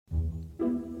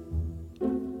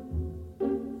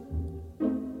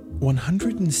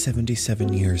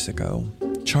177 years ago,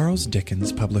 Charles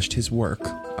Dickens published his work,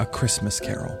 A Christmas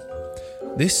Carol.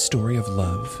 This story of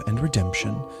love and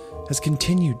redemption has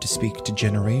continued to speak to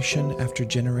generation after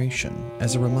generation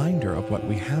as a reminder of what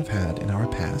we have had in our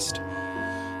past,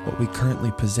 what we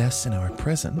currently possess in our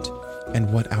present,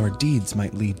 and what our deeds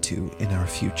might lead to in our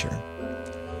future.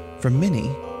 For many,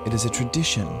 it is a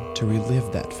tradition to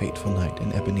relive that fateful night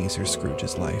in Ebenezer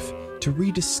Scrooge's life, to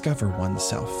rediscover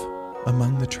oneself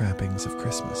among the trappings of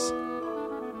Christmas.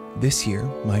 This year,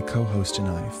 my co-host and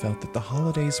I felt that the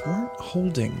holidays weren't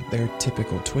holding their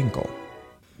typical twinkle.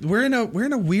 We're in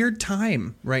a weird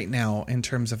time right now in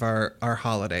terms of our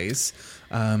holidays.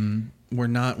 We're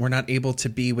not able to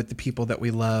be with the people that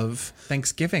we love.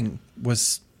 Thanksgiving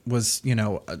was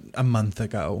a month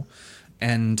ago,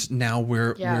 and now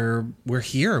we're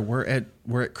here. We're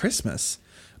at Christmas,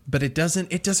 but it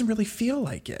doesn't really feel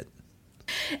like it.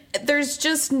 There's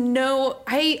just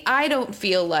I don't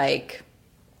feel like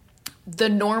the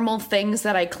normal things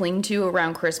that I cling to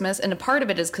around Christmas, and a part of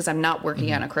it is because I'm not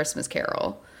working on A Christmas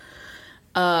Carol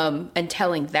and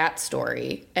telling that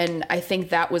story, and I think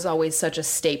that was always such a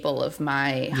staple of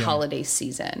my holiday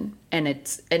season, and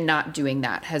not doing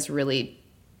that has really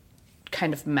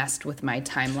kind of messed with my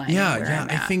timeline.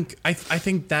 I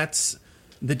think that's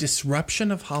the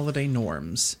disruption of holiday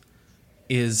norms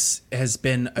has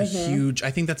been a huge.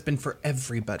 I think that's been for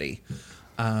everybody.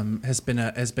 Has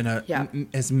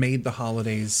made the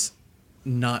holidays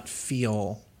not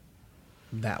feel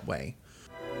that way.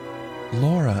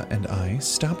 Laura and I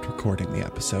stopped recording the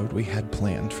episode we had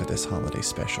planned for this holiday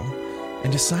special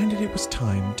and decided it was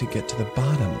time to get to the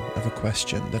bottom of a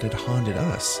question that had haunted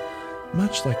us,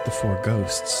 much like the four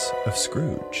ghosts of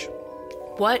Scrooge.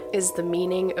 What is the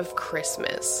meaning of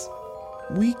Christmas?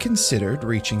 We considered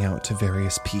reaching out to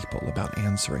various people about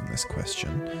answering this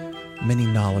question. Many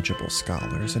knowledgeable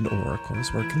scholars and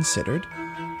oracles were considered,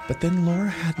 but then Laura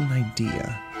had an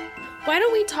idea. Why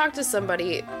don't we talk to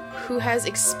somebody who has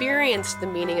experienced the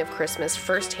meaning of Christmas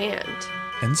firsthand?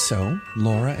 And so,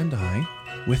 Laura and I,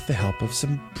 with the help of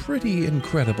some pretty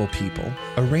incredible people,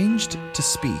 arranged to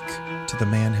speak to the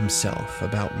man himself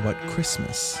about what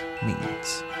Christmas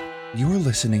means. You're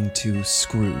listening to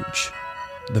Scrooge,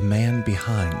 the man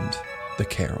behind the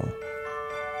carol.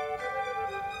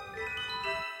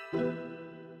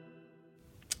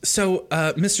 So,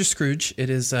 Mr. Scrooge, it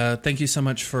is, thank you so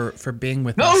much for being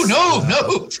with us.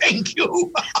 No, thank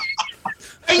you.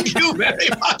 Thank you very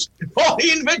much for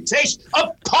the invitation. A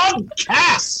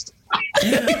podcast.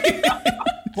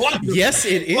 Yes,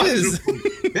 it is.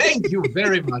 Thank you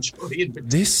very much for the invitation.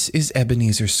 This is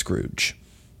Ebenezer Scrooge,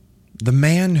 the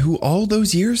man who all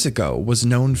those years ago was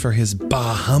known for his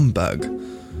bah humbug.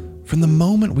 From the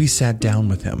moment we sat down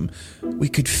with him, we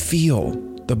could feel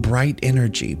the bright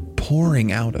energy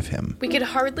pouring out of him. We could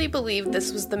hardly believe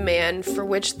this was the man for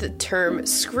which the term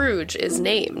Scrooge is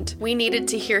named. We needed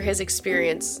to hear his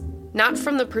experience, not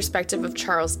from the perspective of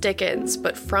Charles Dickens,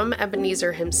 but from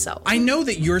Ebenezer himself. I know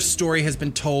that your story has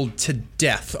been told to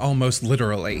death, almost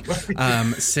literally,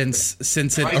 since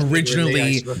it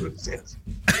originally...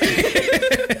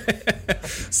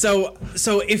 So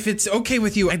if it's okay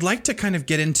with you, I'd like to kind of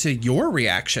get into your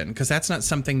reaction, because that's not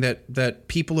something that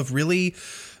people have really...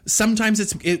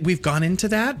 Sometimes we've gone into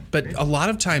that, but a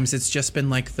lot of times it's just been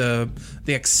like the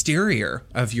exterior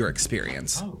of your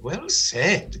experience. Oh, well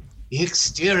said. The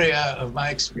exterior of my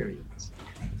experience.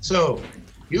 So,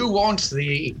 you want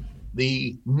the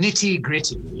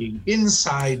nitty-gritty, the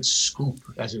inside scoop,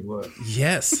 as it were.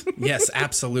 Yes,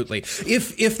 absolutely.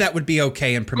 If that would be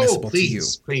okay and permissible to you.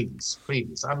 Please.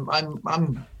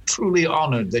 I'm truly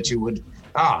honored that you would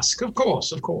ask. Of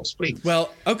course, please.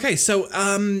 Well, okay, so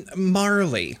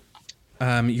Marley,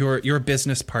 your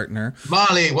business partner.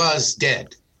 Marley was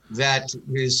dead. That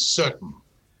is certain.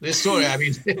 This story,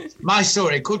 my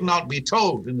story could not be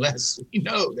told unless we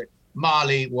know that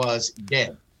Marley was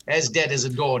dead. As dead as a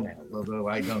doornail, although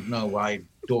I don't know why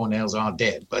doornails are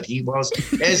dead, but he was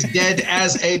as dead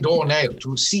as a doornail.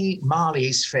 To see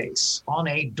Marley's face on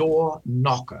a door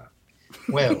knocker,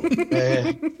 well,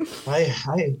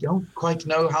 I don't quite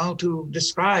know how to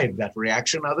describe that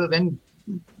reaction other than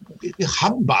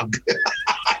humbug.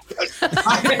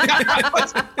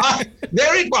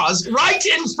 There it was, right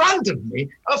in front of me,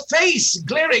 a face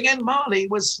glaring, and Marley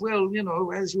was, well,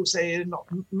 as you say,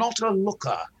 not a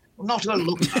looker.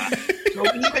 So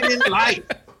even in life,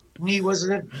 he was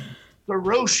a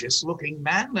ferocious-looking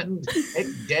man, and at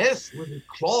death, with a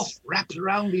cloth wrapped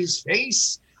around his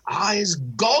face, eyes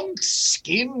gaunt,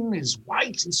 skin as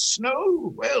white as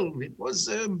snow. Well, it was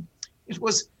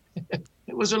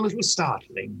It was a little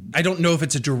startling. I don't know if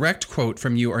it's a direct quote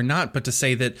from you or not, but to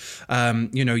say that,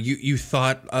 you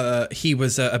thought he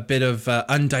was a bit of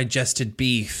undigested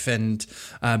beef and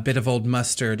a bit of old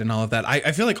mustard and all of that.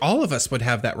 I feel like all of us would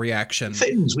have that reaction.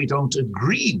 Things we don't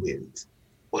agree with.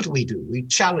 What do? We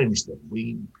challenge them.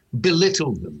 We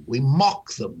belittle them. We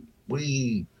mock them.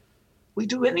 We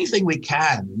do anything we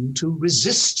can to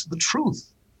resist the truth.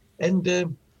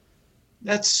 And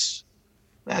that's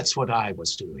what I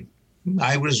was doing.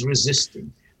 I was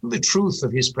resisting the truth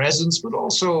of his presence, but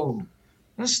also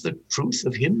just the truth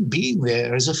of him being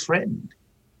there as a friend.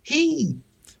 He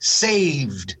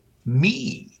saved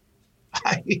me.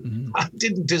 I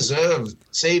didn't deserve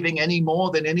saving any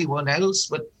more than anyone else,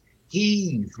 but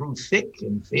he, through thick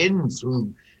and thin,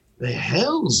 through the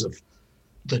hells of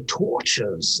the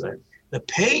tortures, the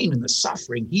pain and the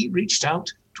suffering, he reached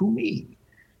out to me.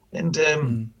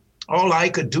 And all I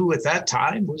could do at that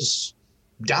time was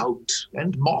doubt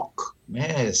and mock.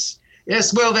 Yes,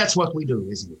 well, that's what we do,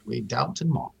 isn't it? We doubt and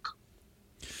mock.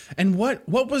 And what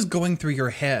was going through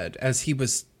your head as he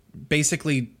was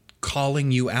basically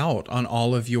calling you out on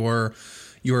all of your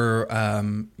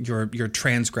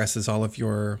transgresses, all of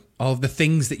the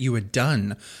things that you had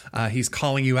done? He's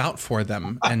calling you out for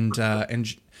them. And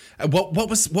what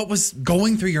was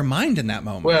going through your mind in that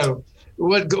moment? Well,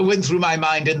 what went through my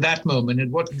mind in that moment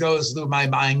and what goes through my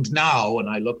mind now when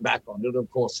I look back on it, of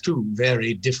course, two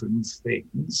very different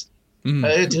things.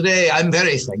 Today, I'm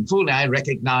very thankful. I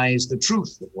recognize the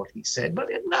truth of what he said. But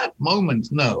in that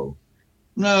moment, no,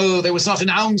 there was not an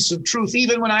ounce of truth.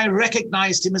 Even when I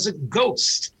recognized him as a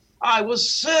ghost, I was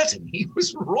certain he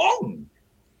was wrong,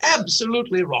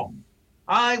 absolutely wrong.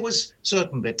 I was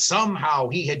certain that somehow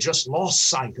he had just lost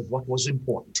sight of what was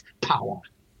important: power,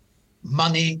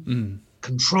 money,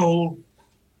 control.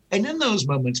 And in those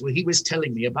moments where he was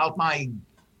telling me about my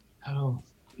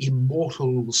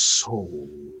immortal soul,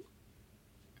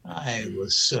 I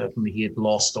was certain he had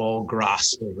lost all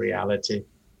grasp of reality.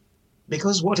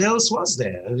 Because what else was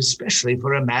there, especially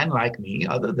for a man like me,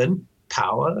 other than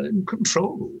power and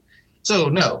control? So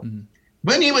no,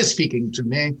 when he was speaking to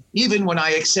me, even when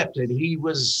I accepted he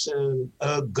was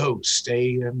a ghost,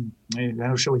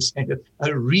 how shall we say,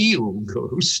 a real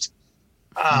ghost,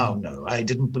 oh no, I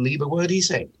didn't believe a word he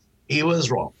said. He was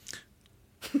wrong.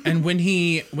 And when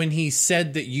he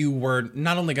said that you were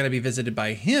not only going to be visited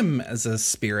by him as a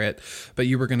spirit, but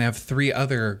you were going to have 3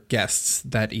 other guests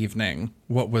that evening,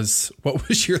 what was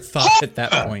your thought at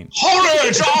that point?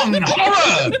 Horror, John!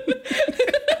 Horror!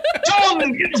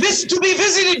 John, this to be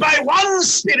visited by one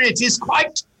spirit is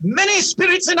quite many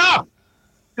spirits enough.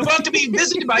 You want to be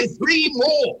visited by 3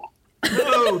 more.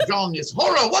 No, John, it's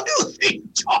horror. What do you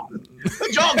think, John?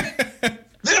 John,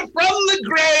 they're from the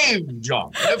grave,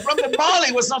 John. They're from the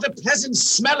Marley was not a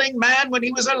pleasant-smelling man when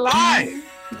he was alive.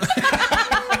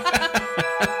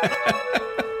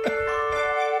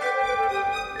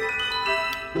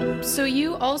 So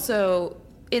you also,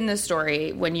 in the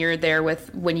story, when you're there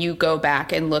when you go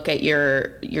back and look at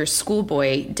your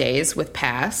schoolboy days with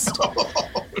past,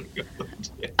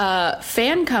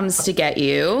 Fan comes to get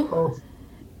you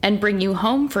and bring you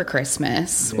home for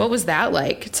Christmas. Yeah. What was that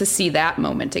like to see that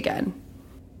moment again?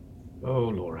 Oh,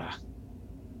 Laura.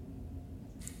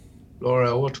 Laura,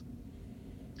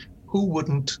 who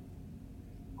wouldn't,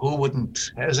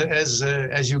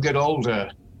 as you get older,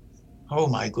 oh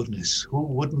my goodness, who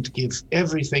wouldn't give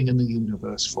everything in the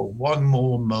universe for one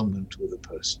more moment with a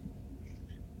person?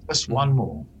 Just one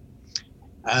more.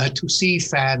 To see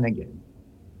Fan again,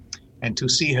 and to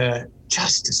see her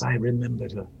just as I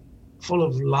remembered her, full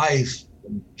of life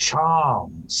and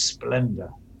charm, splendor.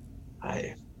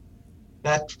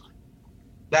 That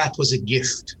was a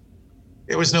gift.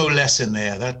 There was no lesson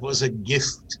there. That was a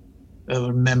gift of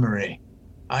a memory.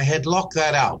 I had locked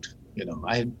that out,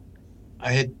 I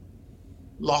had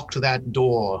locked that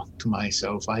door to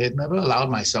myself. I had never allowed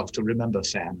myself to remember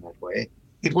Fan that way.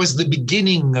 It was the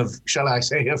beginning of, shall I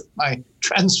say, of my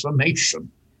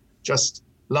transformation. Just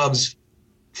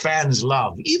Fan's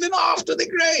love, even after the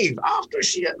grave, after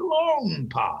she had long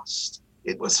passed.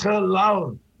 It was her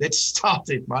love that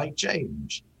started my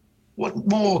change. What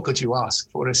more could you ask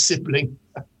for a sibling?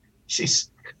 She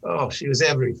was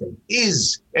everything,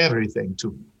 is everything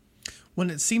to me. When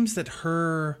it seems that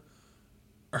her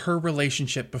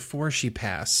relationship before she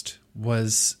passed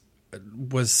was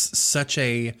such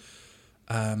an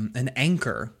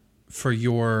anchor for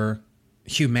your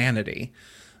humanity.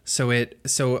 So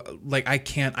I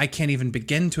can't even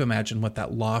begin to imagine what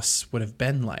that loss would have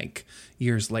been like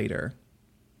years later.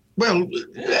 Well,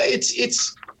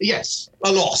 it's yes,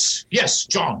 a loss. Yes,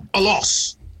 John, a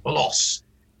loss.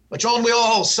 But John, we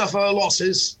all suffer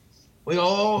losses. We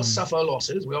all suffer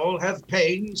losses. We all have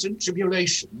pains and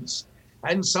tribulations.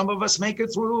 And some of us make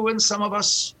it through and some of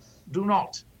us do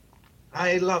not.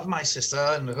 I love my sister,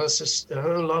 and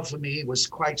her love for me was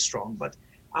quite strong, but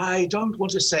I don't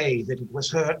want to say that it was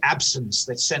her absence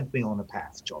that sent me on a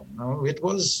path, John. No, it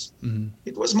was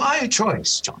my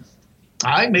choice, John.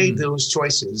 I made those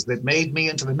choices that made me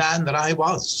into the man that I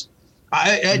was.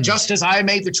 Just as I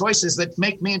made the choices that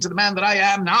make me into the man that I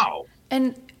am now.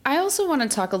 And I also want to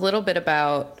talk a little bit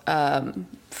about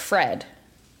Fred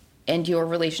and your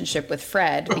relationship with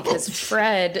Fred, because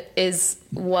Fred is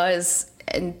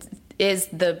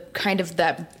the kind of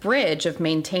that bridge of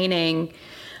maintaining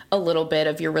a little bit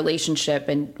of your relationship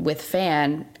and with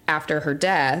Fan after her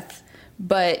death.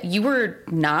 But you were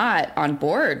not on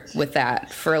board with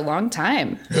that for a long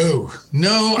time.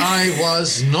 No, I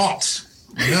was not.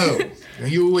 No.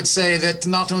 You would say that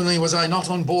not only was I not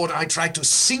on board, I tried to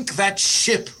sink that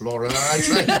ship, Laura.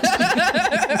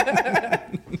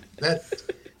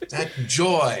 That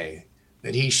joy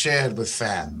that he shared with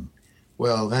Fan.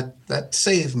 Well, that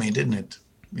saved me, didn't it?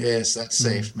 Yes, that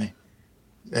saved me.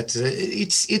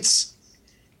 It's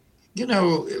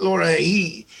Laura,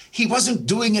 he wasn't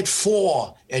doing it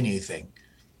for anything.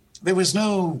 There was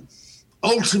no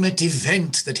ultimate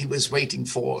event that he was waiting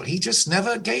for. He just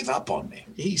never gave up on me.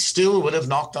 He still would have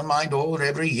knocked on my door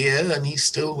every year, and he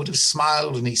still would have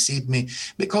smiled when he seen me,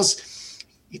 because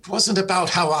it wasn't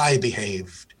about how I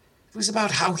behaved. It was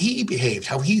about how he behaved,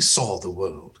 how he saw the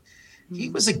world. He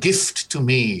was a gift to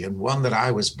me, and one that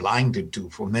I was blinded to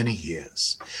for many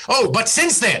years. Oh, but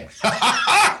since then,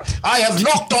 I have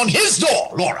knocked on his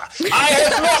door, Laura. I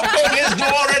have knocked on his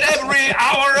door at every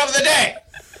hour of the day.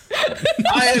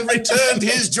 I have returned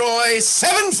his joy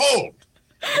sevenfold.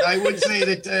 And I would say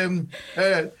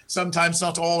that sometimes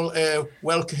not all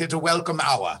hit a welcome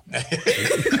hour.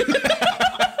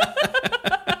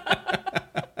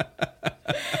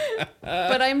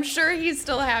 But I'm sure he's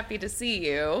still happy to see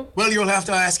you. Well, you'll have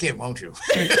to ask him, won't you?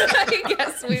 I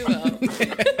guess we will.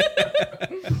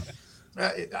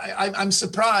 I'm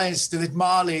surprised that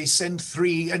Marley sent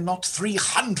 3 and not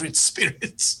 300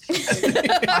 spirits.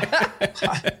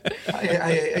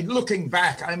 Looking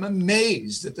back, I'm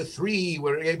amazed that the 3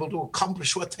 were able to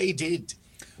accomplish what they did.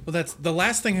 Well, that's the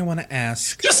last thing I want to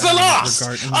ask. Just the last!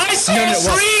 I saw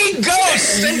 3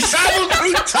 ghosts and traveled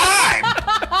through time!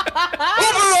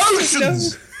 Over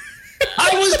oceans! I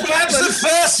was perhaps the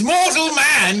first mortal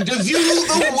man to view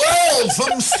the world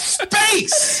from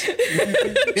space! And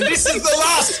this is the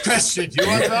last question you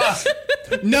want to ask.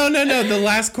 No. The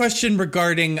last question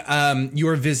regarding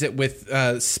your visit with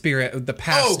Spirit, the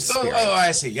past Spirit. Oh,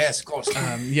 I see. Yes, of course.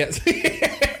 Yes.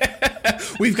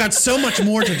 We've got so much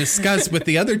more to discuss with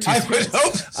the other 2 I spirits. would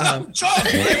hope so. John,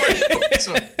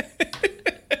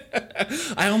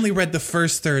 I only read the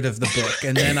first third of the book,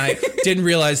 and then I didn't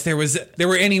realize there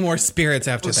were any more spirits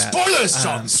after that. Spoilers,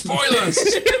 John. Spoilers.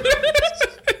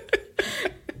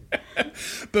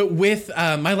 But with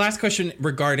my last question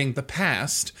regarding the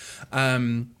past,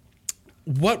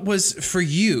 what was for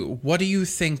you? What do you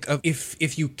think of,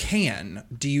 if you can?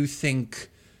 Do you think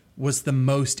was the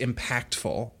most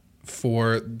impactful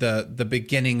for the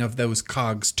beginning of those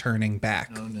cogs turning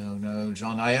back? No,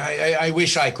 John. I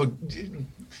wish I could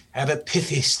have a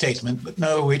pithy statement, but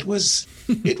no, it was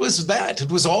that.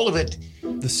 It was all of it.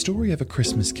 The story of A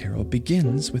Christmas Carol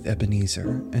begins with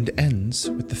Ebenezer and ends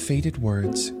with the faded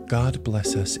words, "God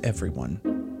bless us, everyone,"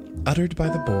 uttered by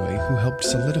the boy who helped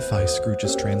solidify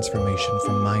Scrooge's transformation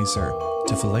from miser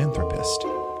to philanthropist,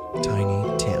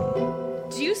 Tiny Tim.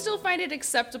 Do you still find it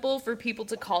acceptable for people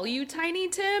to call you Tiny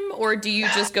Tim, or do you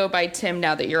just go by Tim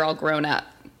now that you're all grown up?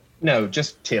 No,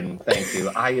 just Tim. Thank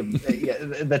you. I am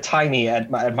the tiny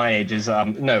at my age is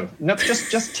no,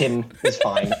 just Tim is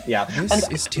fine. Yeah. This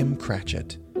is Tim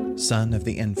Cratchit, son of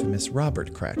the infamous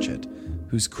Robert Cratchit,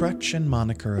 whose crutch and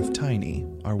moniker of Tiny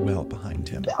are well behind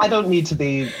him. I don't need to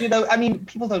be,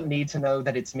 people don't need to know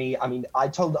that it's me. I mean, I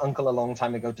told Uncle a long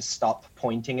time ago to stop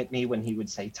pointing at me when he would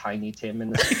say Tiny Tim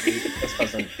in the street. It just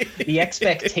doesn't. The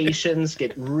expectations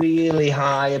get really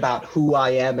high about who I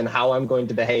am and how I'm going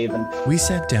to behave. And we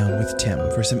sat down with Tim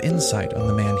for some insight on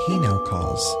the man he now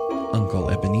calls Uncle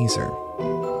Ebenezer.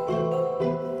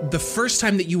 The first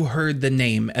time that you heard the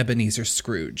name Ebenezer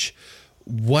Scrooge,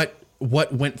 what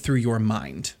went through your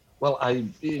mind? Well,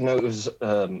 it was,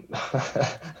 I've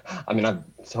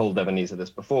told Ebenezer this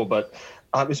before, but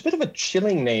it was a bit of a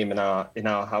chilling name in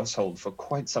our household for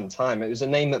quite some time. It was a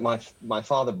name that my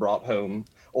father brought home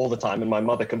all the time and my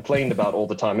mother complained about all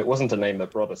the time. It wasn't a name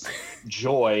that brought us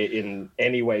joy in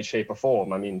any way, shape, or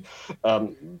form. I mean,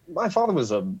 my father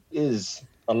is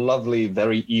a lovely,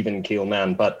 very even-keel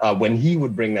man. But when he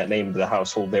would bring that name to the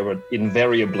household, there would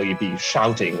invariably be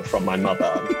shouting from my mother.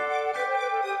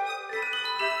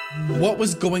 What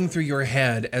was going through your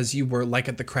head as you were like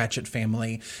at the Cratchit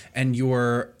family and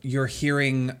you're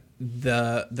hearing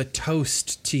the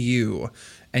toast to you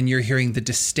and you're hearing the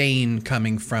disdain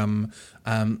coming from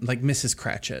like Mrs.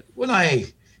 Cratchit? When I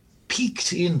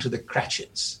peeked into the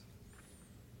Cratchits,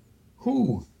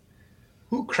 who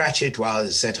Cratchit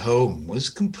was at home was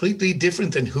completely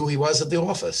different than who he was at the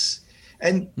office.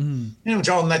 And,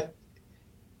 John, that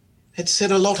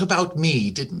said a lot about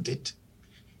me, didn't it?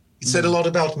 It said a lot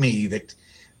about me, that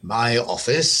my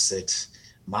office, that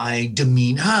my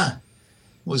demeanor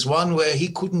was one where he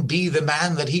couldn't be the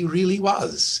man that he really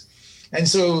was. And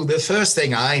so the first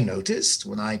thing I noticed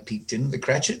when I peeked in the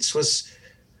Cratchits was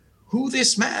who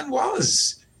this man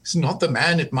was. It's not the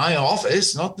man at my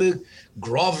office, not the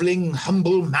groveling,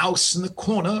 humble mouse in the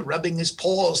corner rubbing his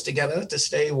paws together to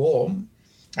stay warm.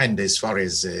 And as far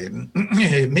as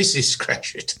Mrs.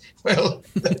 Cratchit, well,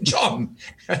 John,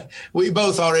 we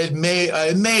both are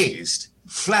amazed,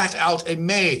 flat out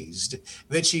amazed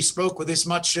that she spoke with as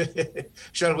much,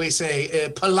 shall we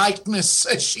say, politeness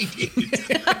as she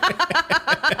did.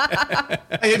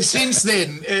 I have since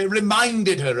then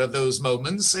reminded her of those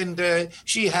moments, and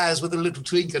she has, with a little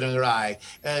twinkle in her eye,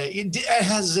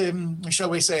 shall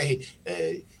we say,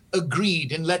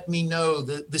 agreed and let me know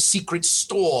the secret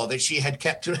store that she had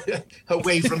kept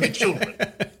away from the children.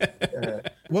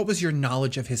 What was your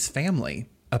knowledge of his family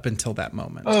up until that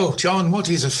moment? Oh, John, what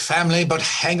is a family but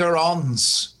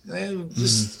hanger-ons?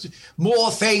 Just more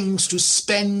things to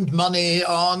spend money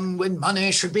on when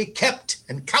money should be kept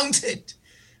and counted.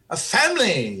 A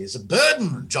family is a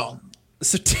burden, John.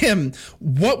 So, Tim,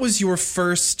 what was your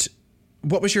first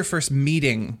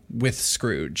meeting with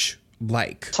Scrooge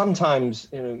like?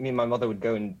 Sometimes, me and my mother would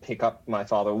go and pick up my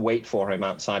father, wait for him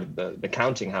outside of the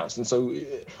counting house. And so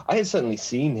I had certainly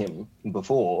seen him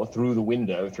before through the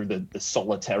window, through the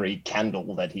solitary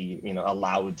candle that he,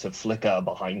 allowed to flicker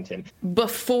behind him.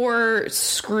 Before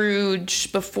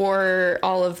Scrooge, before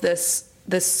all of this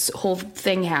whole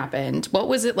thing happened, what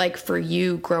was it like for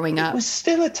you growing up? It was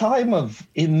still a time of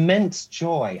immense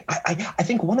joy. I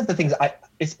think one of the things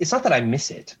it's not that I miss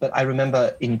it, but I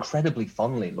remember incredibly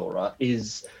fondly, Laura,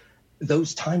 is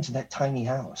those times in that tiny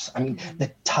house. I mean,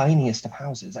 the tiniest of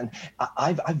houses. And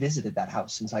I've visited that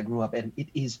house since I grew up, and it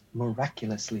is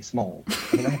miraculously small.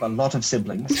 I mean, I have a lot of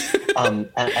siblings and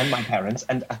my parents,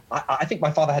 and I think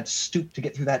my father had to stoop to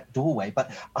get through that doorway.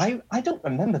 But I don't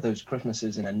remember those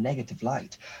Christmases in a negative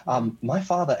light. My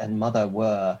father and mother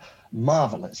were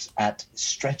marvelous at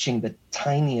stretching the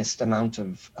tiniest amount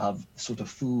of sort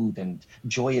of food and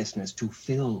joyousness to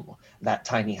fill that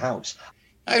tiny house.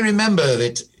 I remember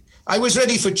that I was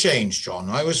ready for change, John.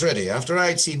 I was ready. After I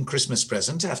had seen Christmas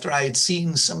Present, after I had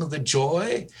seen some of the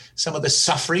joy, some of the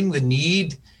suffering, the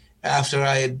need, after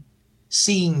I had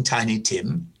seen Tiny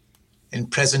Tim,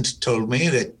 and Present told me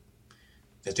that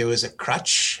there was a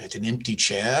crutch at an empty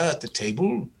chair at the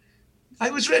table,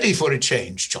 I was ready for a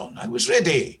change, John. I was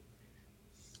ready.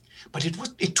 But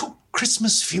it took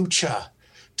Christmas Future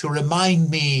to remind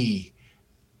me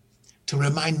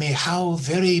how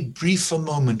very brief a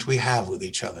moment we have with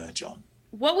each other, John.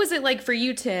 What was it like for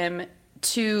you, Tim,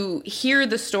 to hear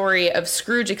the story of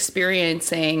Scrooge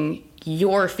experiencing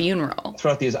your funeral?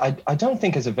 Throughout the years, I don't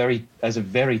think as a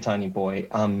very tiny boy,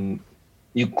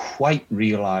 you quite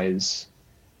realize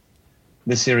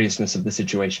the seriousness of the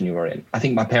situation you were in. I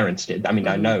think my parents did. I mean,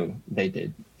 I know they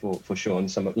did for sure.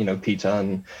 And some of, Peter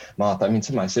and Martha, I mean,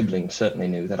 some of my siblings certainly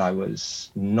knew that I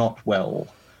was not well.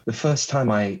 The first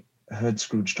time I heard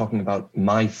Scrooge talking about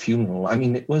my funeral, I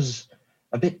mean, it was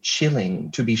a bit chilling,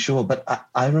 to be sure. But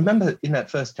I remember in that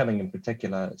first telling in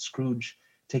particular, Scrooge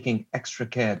taking extra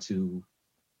care to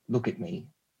look at me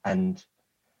and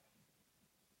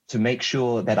to make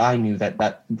sure that I knew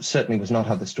that certainly was not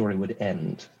how the story would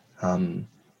end.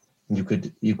 You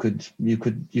could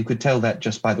tell that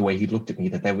just by the way he looked at me,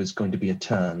 that there was going to be a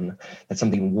turn, that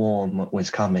something warm was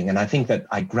coming. And I think that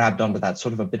I grabbed onto that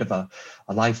sort of a bit of a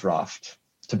life raft,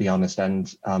 to be honest, and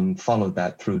followed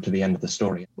that through to the end of the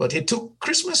story. But it took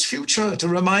Christmas Future to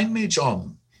remind me,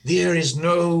 John, there is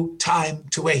no time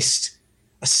to waste.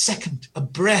 A second, a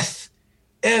breath.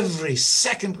 Every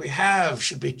second we have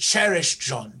should be cherished,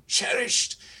 John,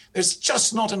 cherished. There's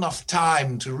just not enough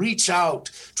time to reach out,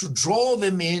 to draw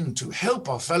them in, to help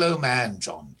our fellow man,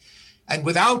 John. And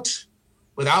without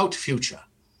future,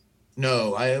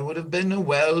 no, I would have been a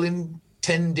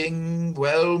well-intending,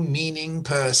 well-meaning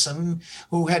person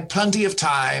who had plenty of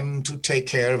time to take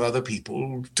care of other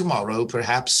people. Tomorrow,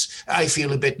 perhaps, I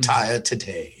feel a bit tired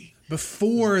today.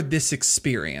 before this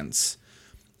experience,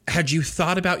 had you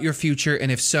thought about your future?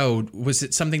 And if so, was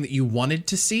it something that you wanted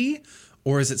to see,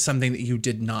 or is it something that you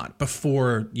did not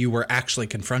before you were actually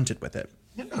confronted with it?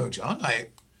 John,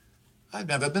 I've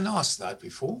never been asked that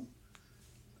before.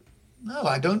 No,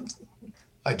 I don't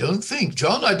think,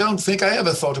 John, I don't think I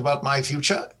ever thought about my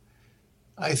future.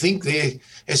 I think the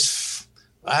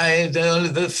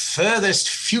furthest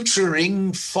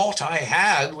futuring thought I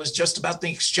had was just about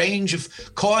the exchange of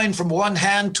coin from one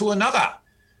hand to another.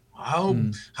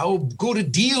 How good a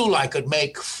deal I could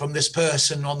make from this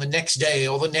person on the next day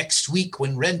or the next week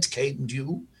when rent came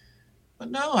due.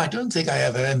 But no, I don't think I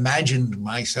ever imagined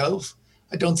myself.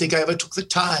 I don't think I ever took the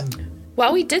time.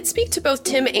 While we did speak to both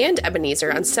Tim and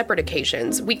Ebenezer on separate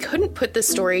occasions, we couldn't put this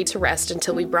story to rest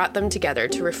until we brought them together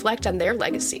to reflect on their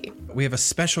legacy. We have a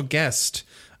special guest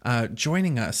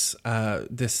joining us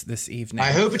this evening.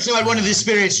 I hope it's not one of the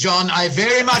spirits, John. I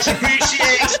very much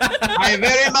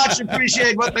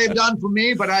appreciate what they've done for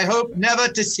me, but I hope never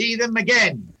to see them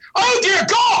again. Oh, dear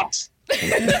God!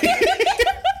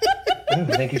 Oh,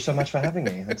 thank you so much for having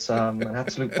me. It's an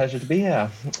absolute pleasure to be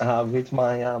here with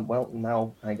my,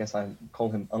 now I guess I call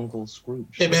him Uncle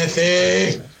Scrooge.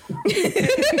 Timothy!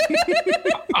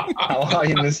 How are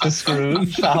you, Mr.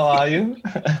 Scrooge? How are you?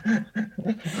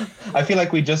 I feel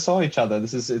like we just saw each other.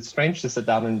 It's strange to sit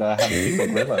down and have people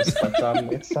grill us, but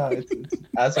it's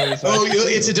as always. Oh,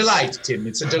 it's a delight, Tim.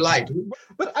 It's a delight.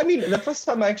 But I mean, the first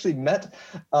time I actually met,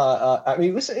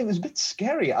 it was a bit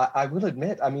scary. I will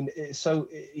admit. I mean, so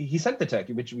he sent the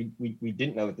turkey, which we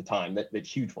didn't know at the time, that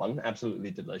huge one,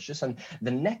 absolutely delicious. And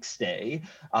the next day,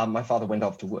 my father went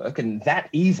off to work, and that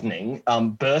evening,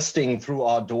 bursting through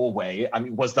our doorway,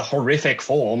 was the horrific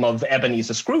form of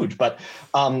Ebenezer Scrooge. But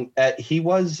it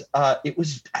was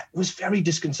very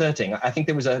disconcerting. I think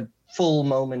there was a full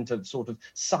moment of sort of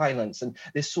silence and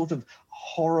this sort of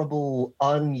horrible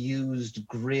unused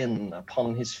grin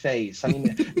upon his face. I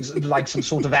mean, it's like some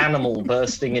sort of animal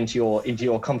bursting into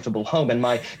your comfortable home. And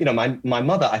my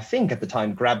mother, I think at the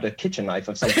time, grabbed a kitchen knife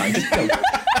of some kind, just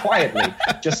quietly,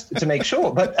 just to make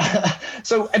sure. But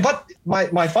but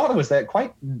my father was there,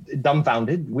 quite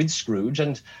dumbfounded with Scrooge,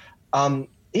 and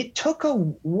it took a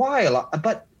while,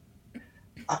 but.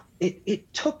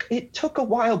 It took a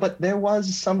while, but there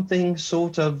was something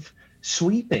sort of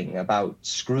sweeping about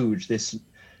Scrooge,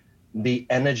 the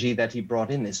energy that he brought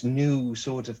in, this new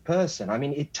sort of person. I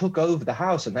mean, it took over the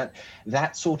house, and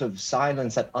that sort of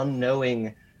silence, that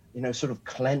unknowing, sort of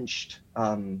clenched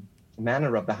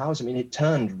manner of the house. I mean, it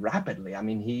turned rapidly. I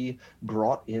mean, he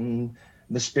brought in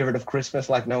the spirit of Christmas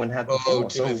like no one had before. Oh,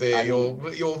 Timothy,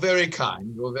 you're very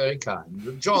kind. You're very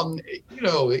kind. John,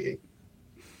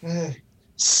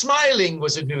 smiling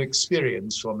was a new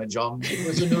experience for me, John. It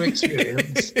was a new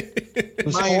experience. It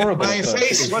was horrible. My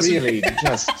face wasn't really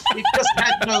just... It just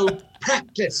had no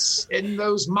practice, and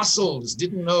those muscles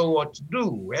didn't know what to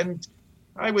do. And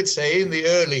I would say in the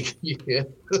early years,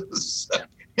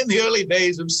 in the early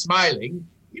days of smiling,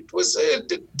 it was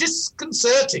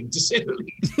disconcerting, to say the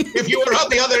least. If you were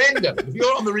on the other end of it, if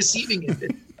you're on the receiving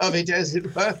end of it, as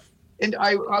it were. And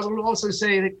I will also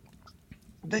say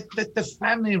that the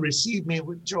family received me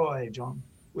with joy, John,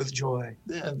 with joy.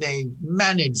 They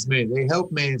managed me. They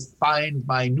helped me find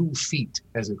my new feet,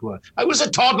 as it were. I was a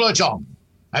toddler, John.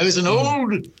 I was an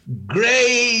old,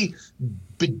 grey,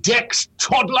 bedecked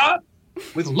toddler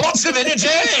with lots of energy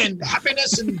and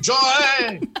happiness and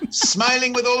joy,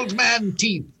 smiling with old man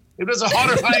teeth. It was a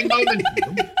horrifying moment.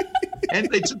 And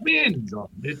they took me in, John.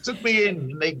 They took me in,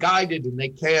 and they guided and they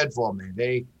cared for me.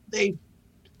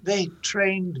 They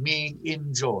trained me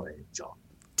in joy, John.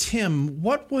 Tim,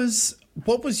 what was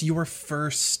your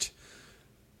first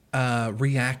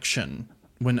reaction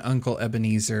when Uncle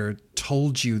Ebenezer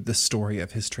told you the story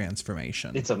of his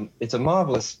transformation? It's a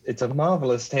marvelous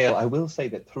tale. I will say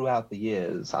that throughout the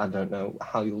years, I don't know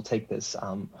how you'll take this,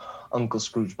 Uncle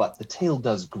Scrooge, but the tale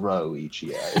does grow each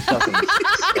year. It doesn't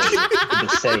stay the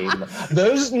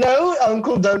same. No,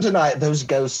 Uncle, don't deny it. Those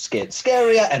ghosts get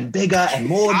scarier and bigger and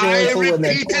more joyful. I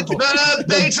repeat it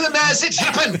verbatim as it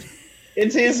happened.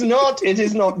 It is not.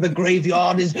 The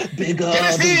graveyard is bigger.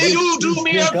 You'll do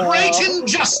me a great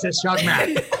injustice, young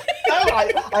man. No,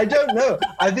 I don't know.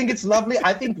 I think it's lovely.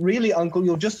 I think really, Uncle,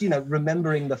 you're just,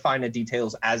 remembering the finer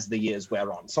details as the years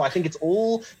wear on. So I think it's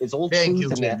all Thank you,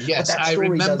 Tim. Yes, I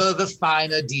remember the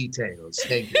finer details.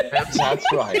 Thank you. That's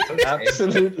right. Okay.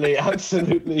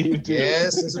 Absolutely, you do.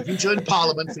 Yes, there's a future in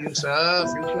Parliament for you, sir.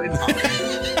 Future in Parliament.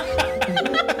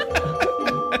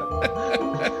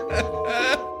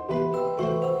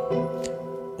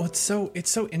 Well, it's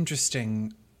so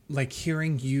interesting, like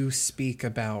hearing you speak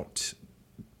about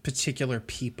particular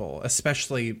people,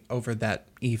 especially over that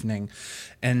evening.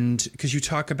 And because you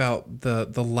talk about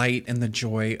the light and the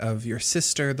joy of your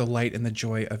sister, the light and the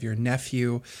joy of your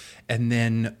nephew, and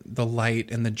then the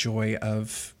light and the joy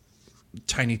of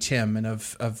Tiny Tim and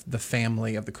of the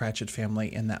family, of the Cratchit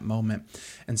family in that moment.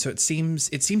 And so it seems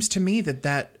to me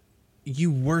that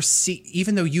you were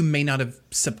even though you may not have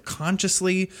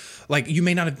subconsciously, like you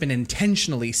may not have been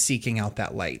intentionally seeking out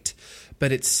that light,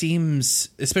 but it seems,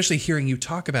 especially hearing you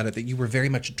talk about it, that you were very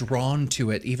much drawn to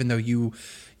it, even though you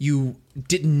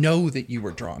didn't know that you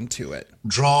were drawn to it.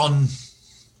 Drawn,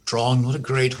 what a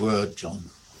great word, John.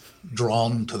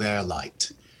 Drawn to their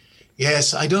light.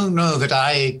 Yes, I don't know that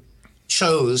I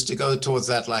chose to go towards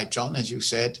that light, John, as you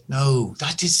said. No,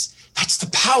 that's the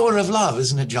power of love,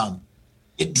 isn't it, John?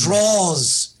 It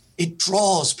draws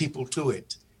people to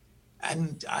it.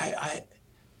 And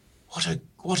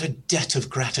what a debt of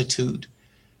gratitude.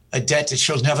 A debt that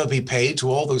shall never be paid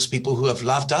to all those people who have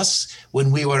loved us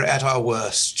when we were at our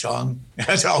worst, John,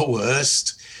 at our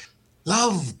worst.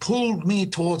 Love pulled me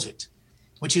towards it,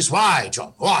 which is why,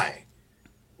 John,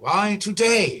 why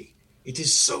today it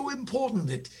is so important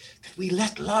that we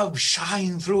let love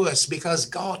shine through us, because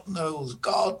God knows,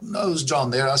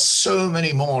 John, there are so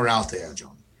many more out there,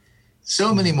 John.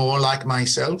 So many more like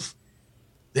myself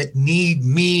that need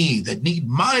me, that need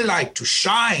my light to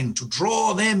shine, to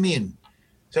draw them in.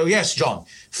 So yes, John,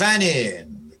 Fanny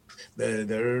and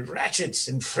the Ratchets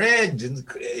and Fred, and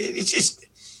it's just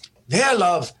their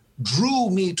love drew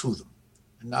me to them.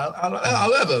 And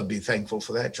I'll ever be thankful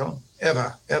for that, John.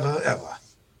 Ever, ever, ever.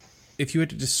 If you had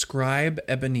to describe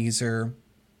Ebenezer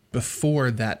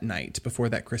before that night, before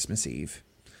that Christmas Eve,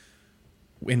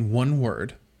 in one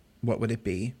word, what would it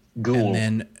be? Ghoul. And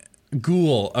then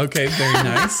ghoul. Okay, very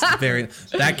nice.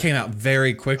 That came out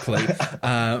very quickly.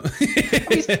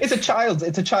 It's a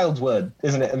child's word,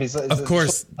 isn't it? I mean, of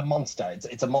course, a monster.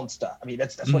 It's a monster. I mean,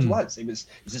 that's what it was. It was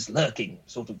just lurking,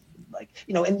 sort of like,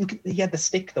 and he had the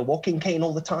stick, the walking cane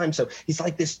all the time. So he's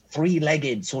like this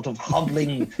three-legged, sort of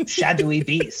hobbling, shadowy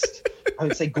beast. I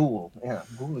would say ghoul. Yeah,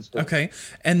 ghoul is good. Okay,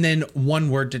 and then one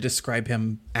word to describe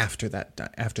him after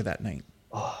that night.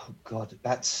 Oh, God,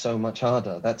 that's so much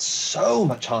harder. I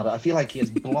feel like he has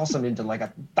blossomed into like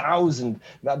 1,000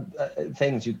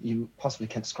 things you possibly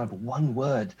can't describe with one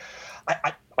word.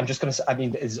 I'm just going to say, I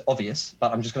mean, it's obvious,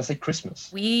 but I'm just going to say Christmas.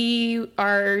 We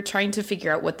are trying to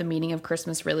figure out what the meaning of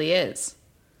Christmas really is.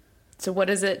 So what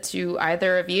is it to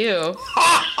either of you?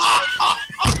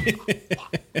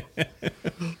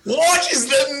 What is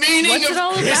the meaning What's of it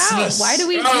all Christmas? about? Why do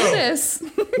we do this?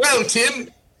 Well, Tim,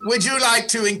 would you like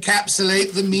to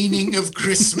encapsulate the meaning of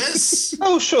Christmas?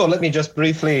 Oh, sure. Let me just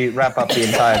briefly wrap up the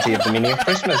entirety of the meaning of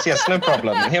Christmas. Yes, no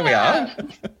problem. Here we are.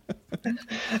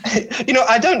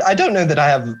 I don't know that I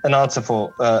have an answer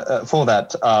for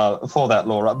that,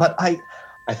 Laura. But I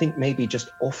think maybe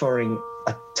just offering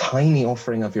a tiny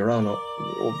offering of your own, or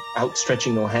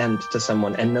outstretching your hand to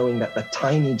someone, and knowing that the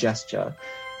tiny gesture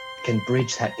can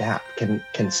bridge that gap,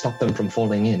 can stop them from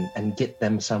falling in, and get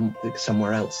them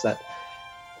somewhere else that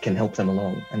can help them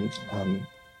along. And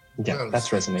that's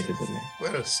resonated with me.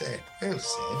 Well said.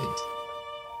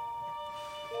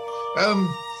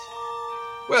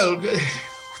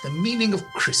 The meaning of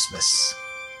Christmas.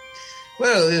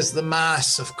 Well, there's the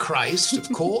Mass of Christ, of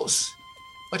course,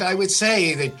 but I would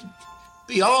say that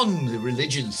beyond the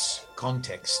religious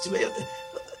context,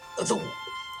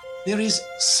 there is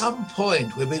some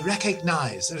point where we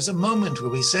recognize, there's a moment where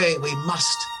we say we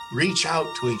must reach out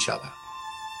to each other.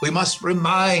 We must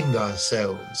remind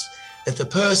ourselves that the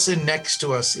person next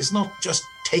to us is not just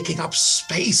taking up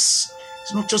space,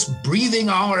 it's not just breathing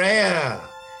our air,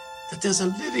 that there's a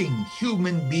living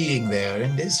human being there.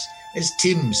 And as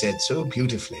Tim said so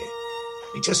beautifully,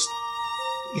 it's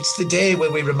the day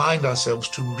where we remind ourselves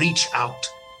to reach out,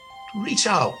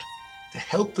 to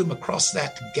help them across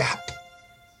that gap.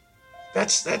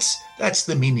 That's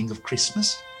the meaning of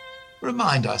Christmas.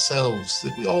 Remind ourselves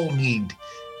that we all need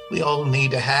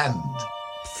a hand.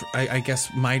 I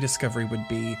guess my discovery would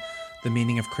be the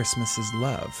meaning of Christmas is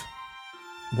love.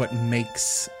 What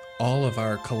makes all of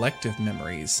our collective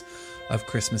memories of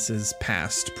Christmases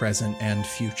past, present, and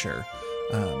future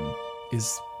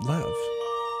is love.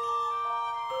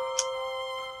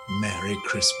 Merry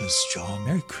Christmas, John.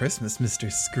 Merry Christmas, Mr.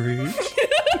 Scrooge.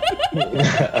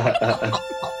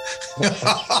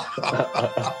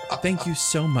 Thank you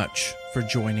so much for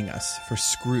joining us for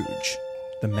Scrooge,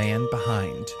 the man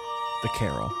behind the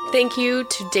carol. Thank you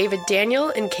to David Daniel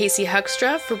and Casey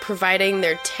Huckstra for providing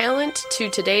their talent to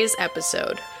today's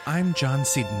episode. I'm John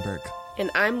Siedenberg.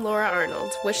 And I'm Laura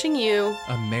Arnold, wishing you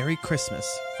a Merry Christmas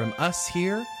from us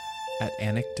here at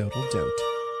Anecdotal Dote.